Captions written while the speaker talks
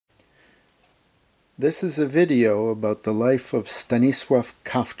This is a video about the life of Stanislaw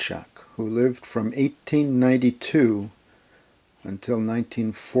Kawczak, who lived from 1892 until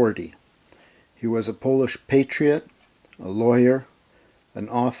 1940. He was a Polish patriot, a lawyer, an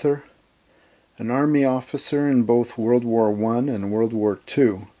author, an army officer in both World War I and World War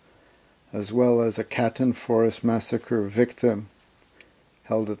II, as well as a Katyn Forest massacre victim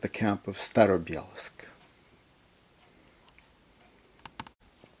held at the camp of Starobielsk.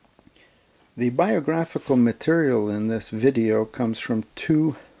 The biographical material in this video comes from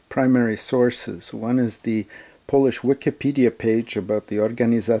two primary sources. One is the Polish Wikipedia page about the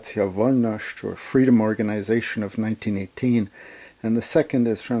Organizacja Wolność, or Freedom Organization of 1918, and the second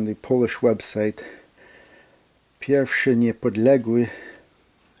is from the Polish website Pierwszy Niepodległy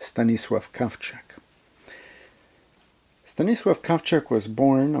Stanislaw Kawczak. Stanislaw Kawczak was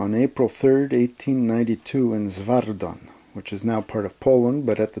born on April 3rd, 1892 in Zwardon, which is now part of Poland,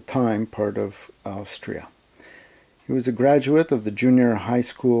 but at the time part of Austria. He was a graduate of the junior high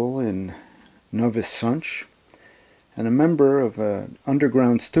school in Nowy Sącz and a member of an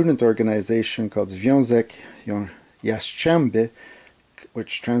underground student organization called Związek Jastrzębi,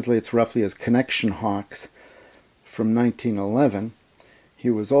 which translates roughly as Connection Hawks, from 1911. He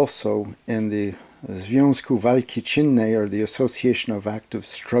was also in the Związku Walki Czynnej, or the Association of Active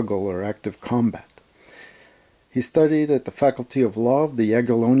Struggle or Active Combat. He studied at the Faculty of Law of the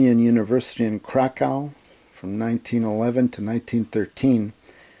Jagiellonian University in Krakow from 1911 to 1913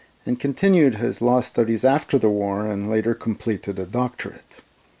 and continued his law studies after the war and later completed a doctorate.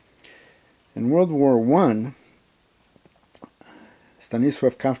 In World War I, Stanislaw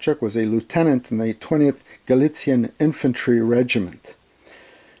Kawczak was a lieutenant in the 20th Galician Infantry Regiment.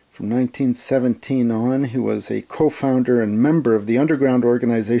 From 1917 on, he was a co-founder and member of the underground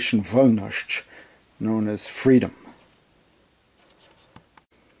organization Wolność, known as Freedom.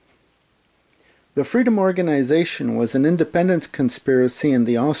 The Freedom Organization was an independence conspiracy in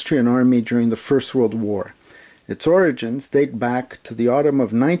the Austrian army during the First World War. Its origins date back to the autumn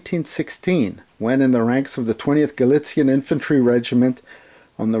of 1916, when in the ranks of the 20th Galician Infantry Regiment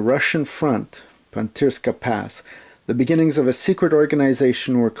on the Russian front, Pantirska Pass, the beginnings of a secret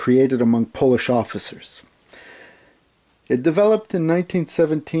organization were created among Polish officers. It developed in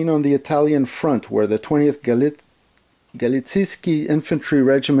 1917 on the Italian front, where the 20th Galicijski Infantry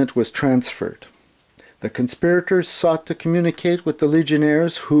Regiment was transferred. The conspirators sought to communicate with the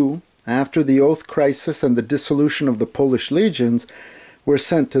legionnaires who, after the Oath Crisis and the dissolution of the Polish legions, were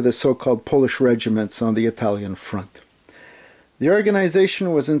sent to the so-called Polish regiments on the Italian front. The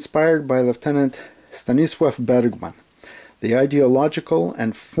organization was inspired by Lieutenant Stanisław Bergman. The ideological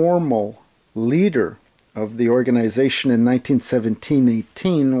and formal leader of the organization in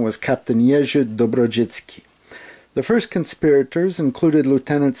 1917-18 was Captain Jerzy Dobrodziecki. The first conspirators included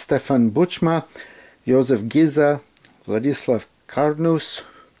Lieutenant Stefan Bućma, Józef Giza, Władysław Karnus,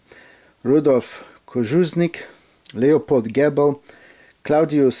 Rudolf Kożusznik, Leopold Gebel,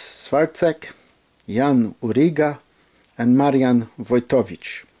 Klaudius Schwarczek, Jan Uriga, and Marian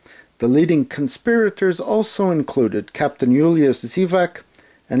Wojtowicz. The leading conspirators also included Captain Julius Ziwak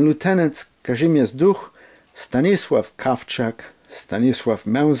and Lieutenants Kazimierz Duch, Stanisław Kawczak, Stanisław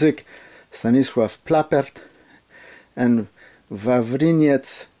Mężyk, Stanisław Plapert, and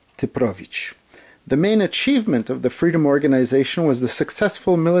Wawrzyniec Typrowicz. The main achievement of the Freedom Organization was the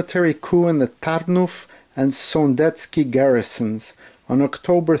successful military coup in the Tarnów and Sądecki garrisons on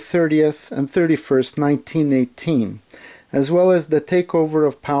October 30th and 31st, 1918, as well as the takeover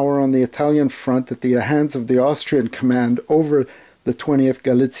of power on the Italian front at the hands of the Austrian command over the 20th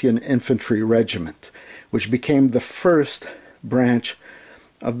Galician Infantry Regiment, which became the first branch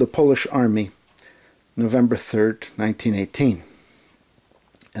of the Polish Army, November 3rd, 1918.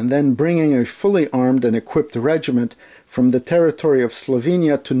 And then bringing a fully armed and equipped regiment from the territory of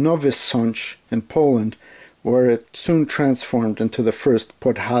Slovenia to Nowy Sącz in Poland, where it soon transformed into the 1st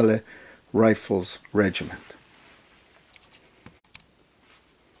Podhale Rifles Regiment.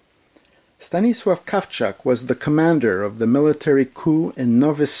 Stanislaw Kawczak was the commander of the military coup in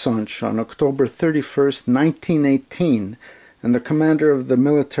Nowy Sącz on October 31st, 1918, and the commander of the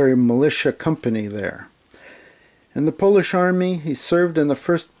military militia company there. In the Polish army, he served in the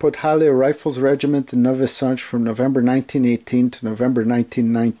 1st Podhale Rifles Regiment in Nowy Sącz from November 1918 to November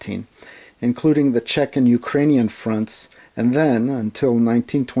 1919, including the Czech and Ukrainian fronts, and then, until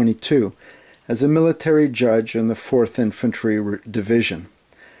 1922, as a military judge in the 4th Infantry Division.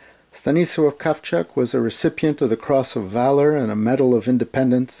 Stanislaw Kawczak was a recipient of the Cross of Valor and a Medal of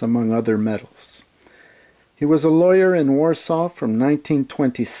Independence, among other medals. He was a lawyer in Warsaw from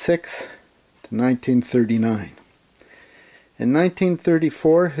 1926 to 1939. In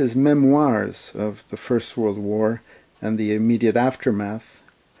 1934, his memoirs of the First World War and the immediate aftermath,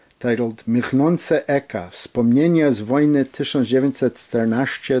 titled Michnące Eka, Wspomnienia z wojny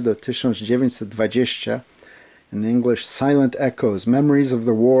 1914 do 1920, in English, Silent Echoes, Memories of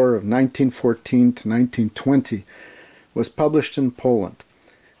the War of 1914 to 1920, was published in Poland.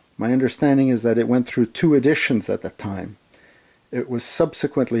 My understanding is that it went through 2 editions at the time. It was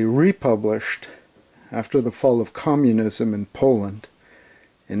subsequently republished after the fall of communism in Poland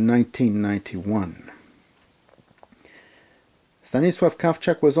in 1991. Stanislaw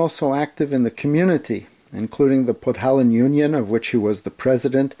Kawczak was also active in the community, including the Podhalan Union, of which he was the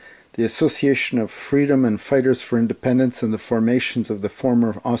president, the Association of Freedom and Fighters for Independence and the formations of the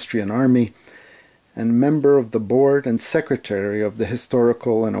former Austrian Army, and member of the board and secretary of the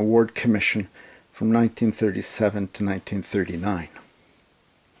Historical and Award Commission from 1937 to 1939.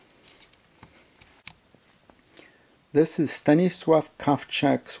 This is Stanislaw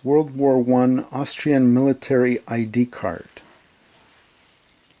Kawczak's World War I Austrian military ID card.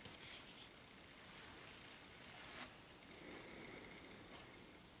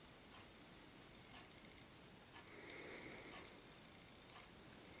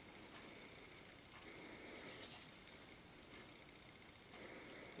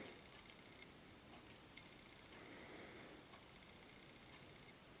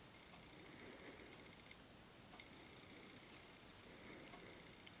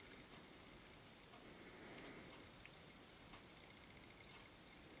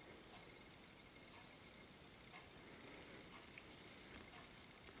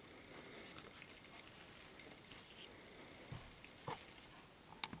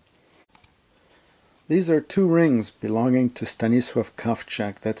 These are 2 rings belonging to Stanislaw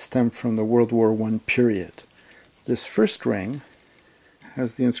Kawczak that stem from the World War I period. This first ring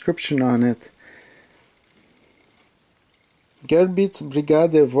has the inscription on it, Gerbic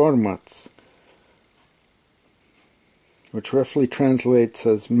Brigade Vormats, which roughly translates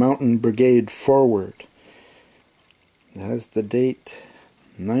as Mountain Brigade Forward. It has the date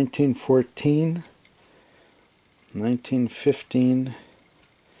 1914, 1915,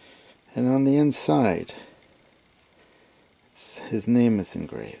 and on the inside, his name is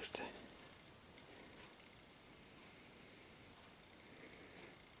engraved.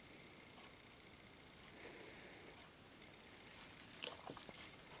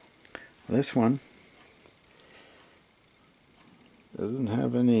 This one doesn't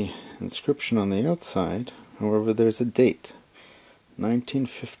have any inscription on the outside. However, there's a date,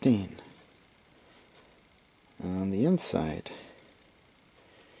 1915. And on the inside,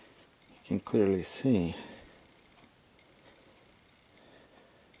 you can clearly see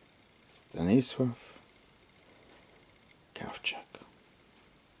Stanislaw Kawczak.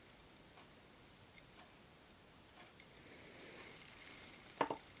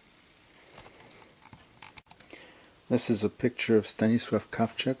 This is a picture of Stanislaw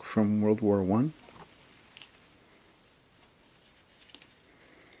Kawczak from World War I.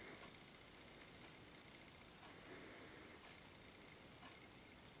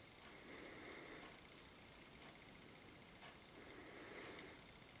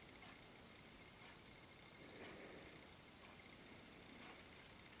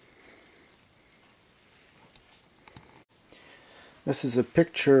 This is a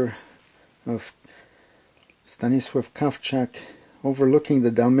picture of Stanislaw Kawczak overlooking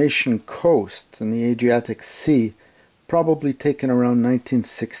the Dalmatian coast and the Adriatic Sea, probably taken around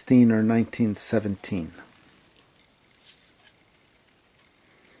 1916 or 1917.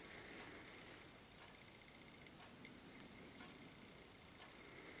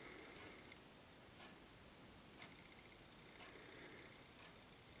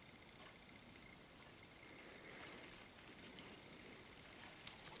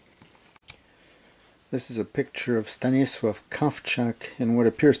 This is a picture of Stanislaw Kawczak in what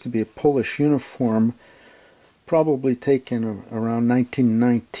appears to be a Polish uniform, probably taken around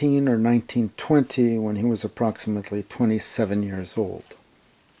 1919 or 1920 when he was approximately 27 years old.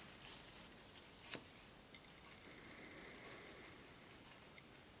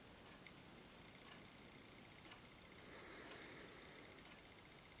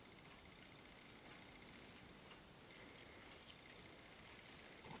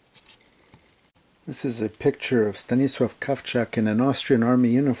 This is a picture of Stanislaw Kawczak in an Austrian Army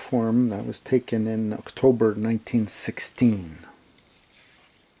uniform that was taken in October 1916.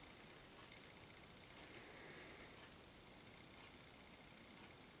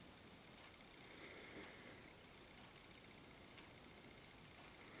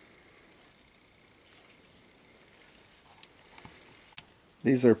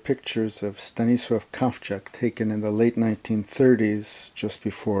 These are pictures of Stanislaw Kawczak taken in the late 1930s, just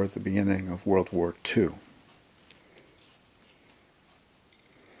before the beginning of World War II.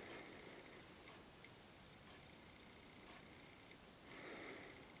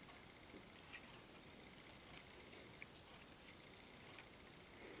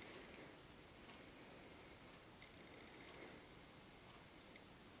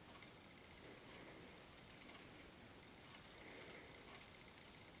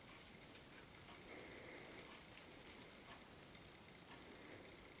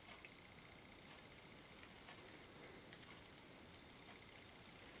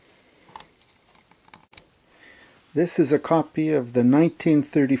 This is a copy of the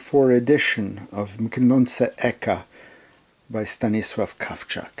 1934 edition of Mknące Eka by Stanislaw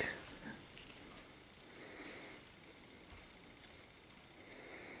Kawczak.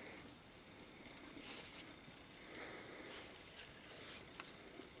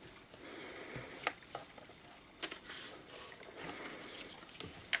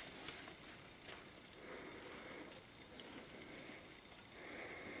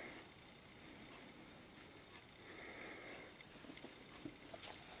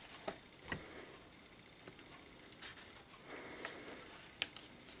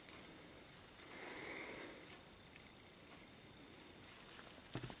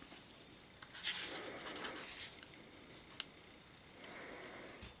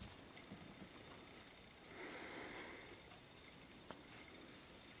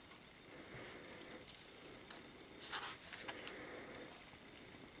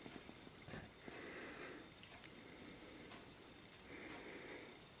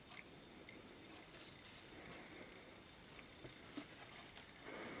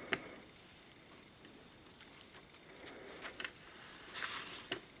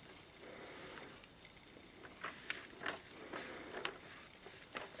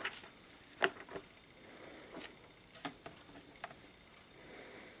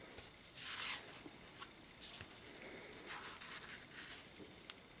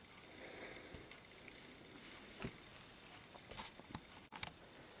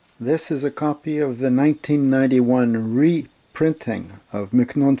 This is a copy of the 1991 reprinting of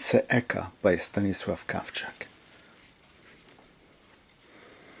Mknące Eka by Stanislaw Kawczak.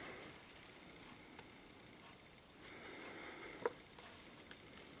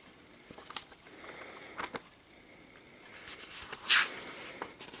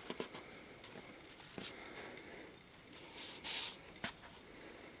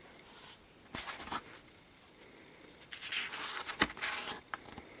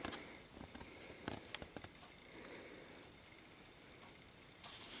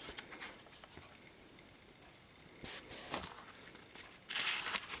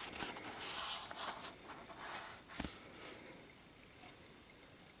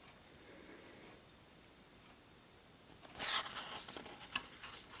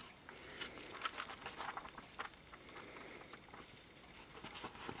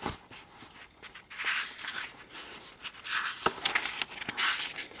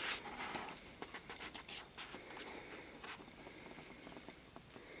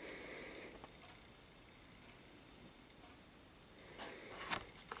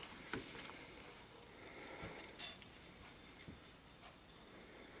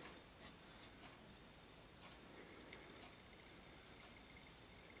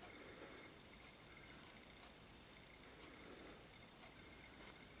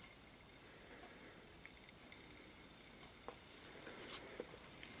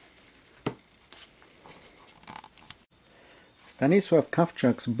 Stanislaw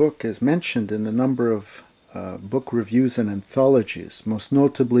Kawczak's book is mentioned in a number of book reviews and anthologies. Most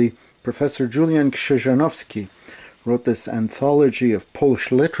notably, Professor Julian Krzyżanowski wrote this anthology of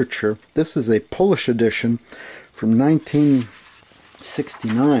Polish literature. This is a Polish edition from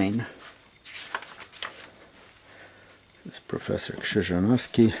 1969. This is Professor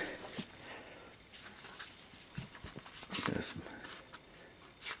Krzyżanowski. This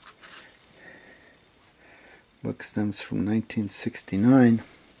book stems from 1969.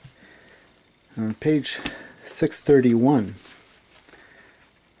 And on page 631,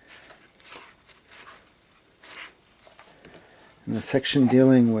 in a section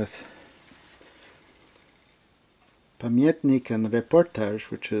dealing with Pamiętnik and Reportage,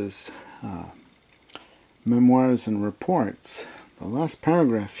 which is memoirs and reports, the last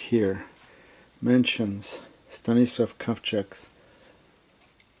paragraph here mentions Stanislaw Kawczak's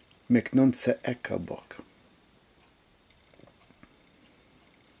Mknące Eka book.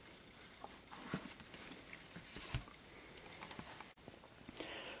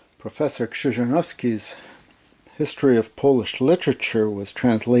 Professor Krzyżanowski's history of Polish literature was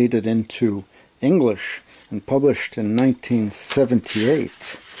translated into English and published in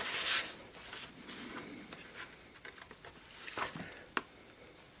 1978.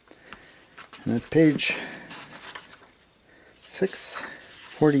 And at page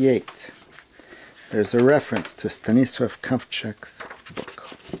 648, there's a reference to Stanislaw Kawczak's book.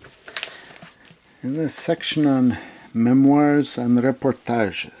 In this section on memoirs and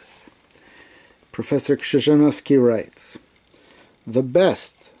reportages, Professor Krzyżanowski writes, "The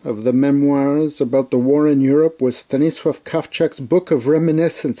best of the memoirs about the war in Europe was Stanislaw Kawczak's book of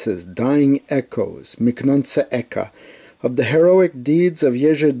reminiscences, Dying Echoes, Miknące Echa, of the heroic deeds of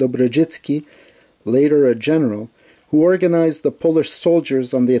Jerzy Dobrzycki, later a general, who organized the Polish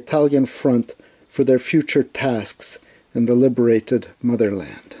soldiers on the Italian front for their future tasks in the liberated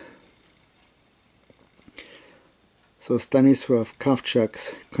motherland." So Stanislaw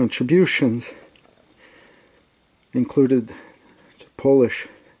Kawczak's contributions included to Polish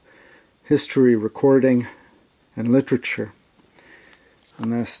history, recording, and literature,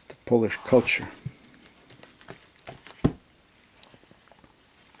 and thus the Polish culture.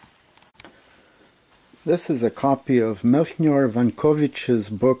 This is a copy of Melchior Wankowicz's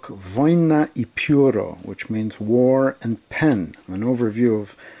book Wojna i Pióro, which means War and Pen, an overview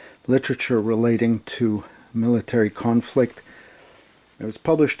of literature relating to military conflict. It was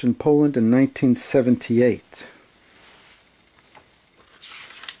published in Poland in 1978.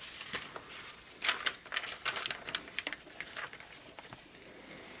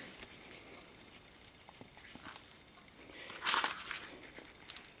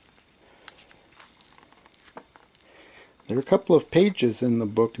 There are a couple of pages in the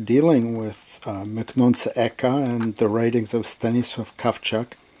book dealing with Miknące Echa and the writings of Stanislaw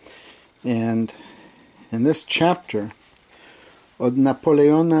Kawczak. And in this chapter, Od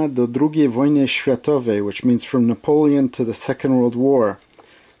Napoleona do II wojny światowej, which means from Napoleon to the Second World War,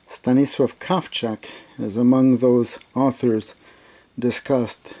 Stanislaw Kawczak is among those authors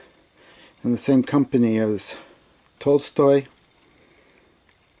discussed in the same company as Tolstoy,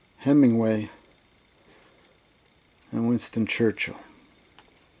 Hemingway, and Winston Churchill.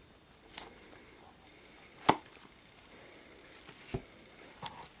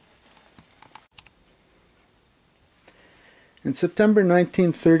 In September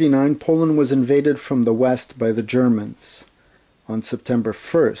 1939, Poland was invaded from the west by the Germans on September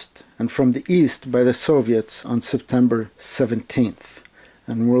 1st, and from the east by the Soviets on September 17th,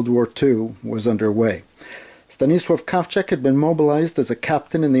 and World War II was underway. Stanislaw Kawczak had been mobilized as a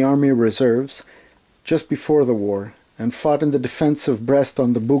captain in the Army Reserves just before the war, and fought in the defense of Brest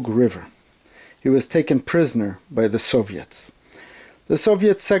on the Bug River. He was taken prisoner by the Soviets. The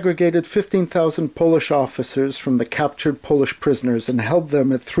Soviets segregated 15,000 Polish officers from the captured Polish prisoners and held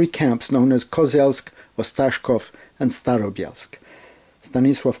them at three camps known as Kozielsk, Ostaszków, and Starobielsk.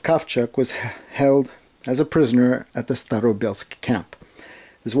 Stanislaw Kawczak was held as a prisoner at the Starobielsk camp.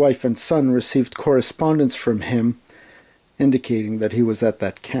 His wife and son received correspondence from him indicating that he was at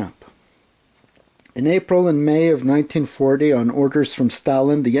that camp. In April and May of 1940, on orders from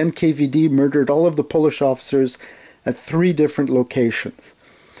Stalin, the NKVD murdered all of the Polish officers at three different locations.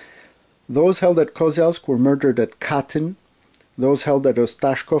 Those held at Kozielsk were murdered at Katyn. Those held at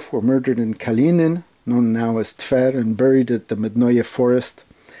Ostaszków were murdered in Kalinin, known now as Tver, and buried at the Mednoje forest,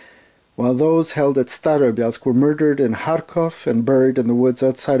 while those held at Starobielsk were murdered in Kharkov and buried in the woods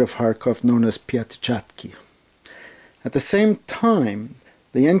outside of Kharkov, known as Piatchatki. At the same time,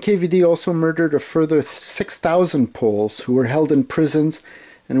 the NKVD also murdered a further 6,000 Poles who were held in prisons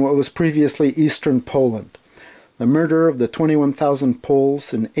in what was previously eastern Poland. The murder of the 21,000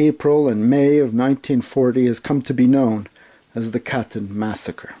 Poles in April and May of 1940 has come to be known as the Katyn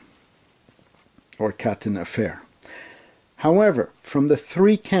Massacre, or Katyn Affair. However, from the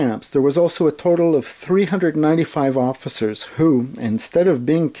three camps, there was also a total of 395 officers who, instead of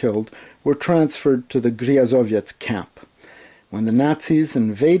being killed, were transferred to the Gryazowiec camp. When the Nazis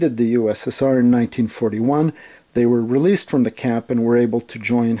invaded the USSR in 1941, they were released from the camp and were able to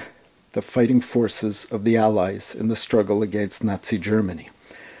join the fighting forces of the Allies in the struggle against Nazi Germany.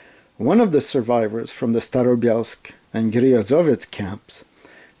 One of the survivors from the Starobielsk and Gryazowiec camps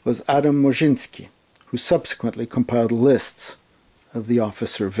was Adam Morzyński, who subsequently compiled lists of the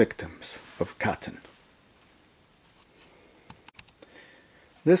officer victims of Katyn.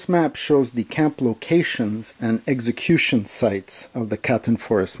 This map shows the camp locations and execution sites of the Katyn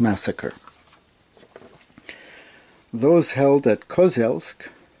Forest Massacre. Those held at Kozielsk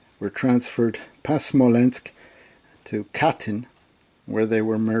were transferred past Smolensk to Katyn, where they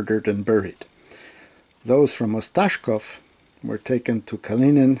were murdered and buried. Those from Ostaszków were taken to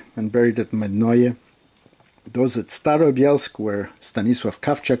Kalinin and buried at Mednoje, Those at Starobielsk, where Stanislaw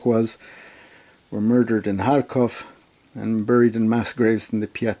Kawczak was, were murdered in Kharkov and buried in mass graves in the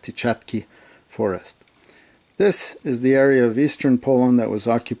Piatychatki forest. This is the area of eastern Poland that was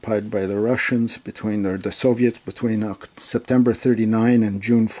occupied by the Russians or the Soviets between September 39 and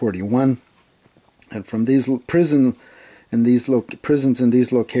June 41. And from these prisons in these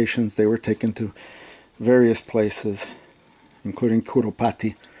locations, they were taken to various places, including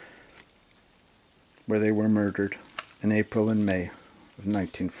Kuropati, where they were murdered in April and May of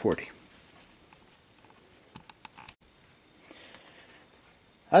 1940.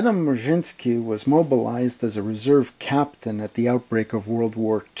 Adam Mrzinski was mobilized as a reserve captain at the outbreak of World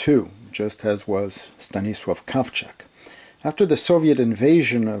War II, just as was Stanislaw Kawczak. After the Soviet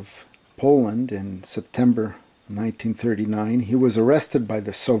invasion of Poland in September 1939, he was arrested by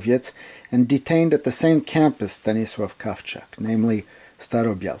the Soviets and detained at the same camp as Stanislaw Kawczak, namely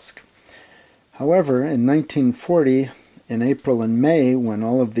Starobielsk. However, in 1940, in April and May, when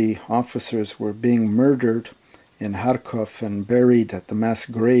all of the officers were being murdered in Kharkov and buried at the mass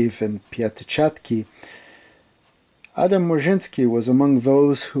grave in Piatychatki, Adam Mrzinski was among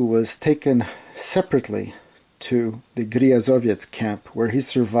those who was taken separately to the Griazowiec camp, where he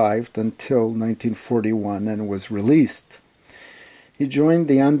survived until 1941 and was released. He joined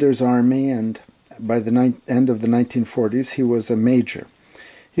the Anders army, and by the end of the 1940s he was a major.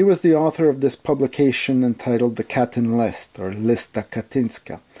 He was the author of this publication entitled The Katyn List, or Lista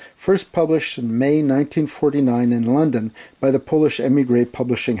Katyńska, first published in May 1949 in London by the Polish émigré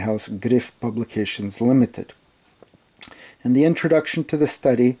publishing house Gryf Publications Limited. In the introduction to the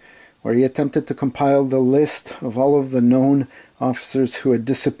study, where he attempted to compile the list of all of the known officers who had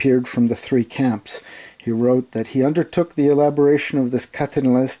disappeared from the three camps, he wrote that he undertook the elaboration of this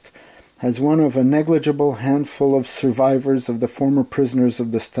Katyn list as one of a negligible handful of survivors of the former prisoners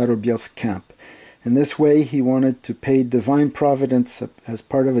of the Starobielsk camp. In this way, he wanted to pay divine providence as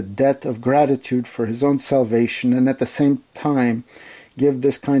part of a debt of gratitude for his own salvation, and at the same time give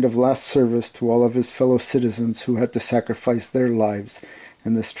this kind of last service to all of his fellow citizens who had to sacrifice their lives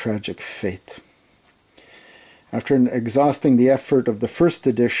in this tragic fate. After exhausting the effort of the first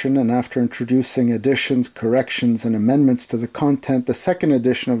edition, and after introducing additions, corrections, and amendments to the content, the second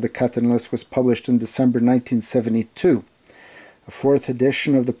edition of the Katyn List was published in December 1972. A fourth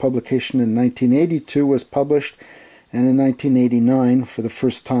edition of the publication in 1982 was published, and in 1989, for the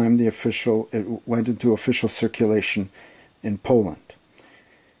first time, it went into official circulation in Poland.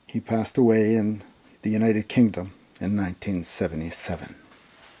 He passed away in the United Kingdom in 1977.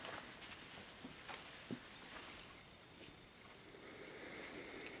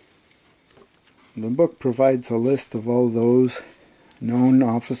 The book provides a list of all those known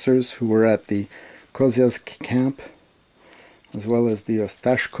officers who were at the Kozielsk camp, as well as the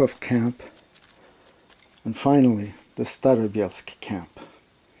Ostashkov camp, and finally the Starobielsk camp.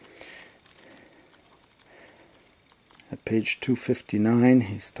 At page 259,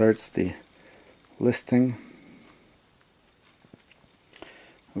 he starts the listing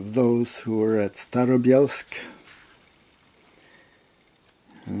of those who were at Starobielsk,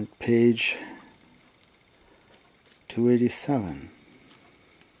 and at page 287.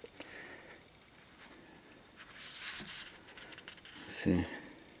 See,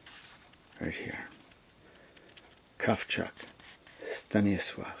 right here. Kawczak,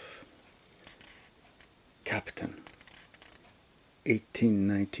 Stanislaw, Captain,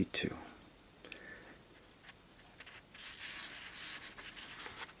 1892.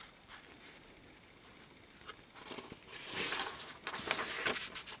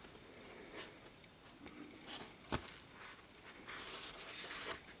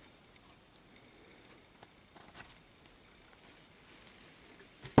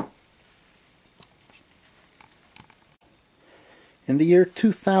 In the year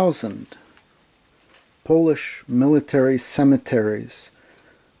 2000, Polish military cemeteries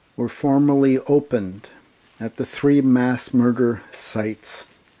were formally opened at the three mass murder sites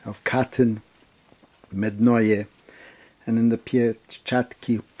of Katyn, Mednoye, and in the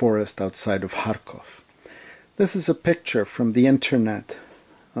Piatychatki forest outside of Kharkov. This is a picture from the internet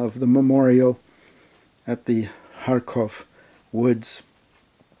of the memorial at the Kharkov woods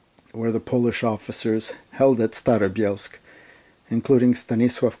where the Polish officers held at Starobielsk, including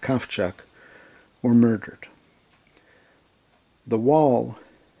Stanislaw Kawczak, were murdered. The wall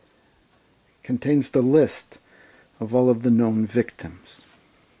contains the list of all of the known victims.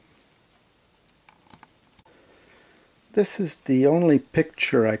 This is the only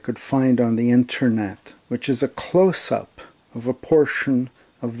picture I could find on the internet, which is a close-up of a portion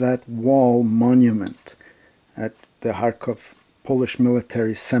of that wall monument at the Kharkov Polish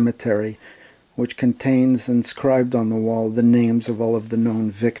Military Cemetery, which contains inscribed on the wall the names of all of the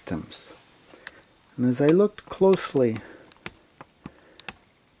known victims. And as I looked closely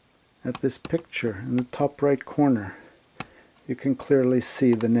at this picture in the top right corner, you can clearly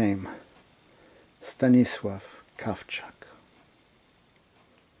see the name Stanislaw Kawczak.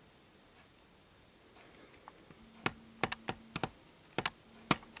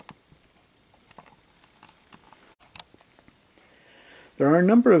 There are a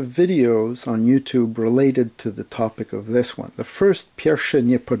number of videos on YouTube related to the topic of this one. The first, Pierwszy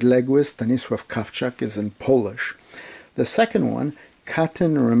Niepodległy Stanislaw Kawczak, is in Polish. The second one,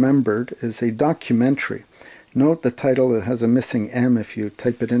 Katyn Remembered, is a documentary. Note the title, it has a missing M if you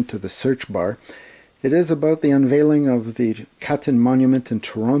type it into the search bar. It is about the unveiling of the Katyn Monument in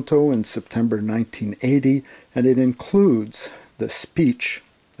Toronto in September 1980, and it includes the speech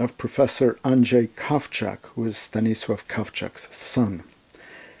of Professor Andrzej Kawczak, who is Stanislaw Kawczak's son.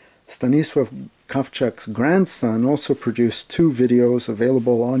 Stanislaw Kawczak's grandson also produced two videos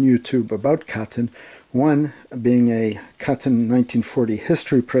available on YouTube about Katyn, one being a Katyn 1940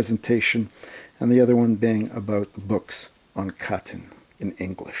 history presentation, and the other one being about books on Katyn in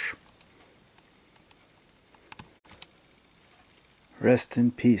English. Rest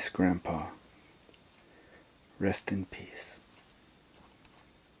in peace, Grandpa. Rest in peace.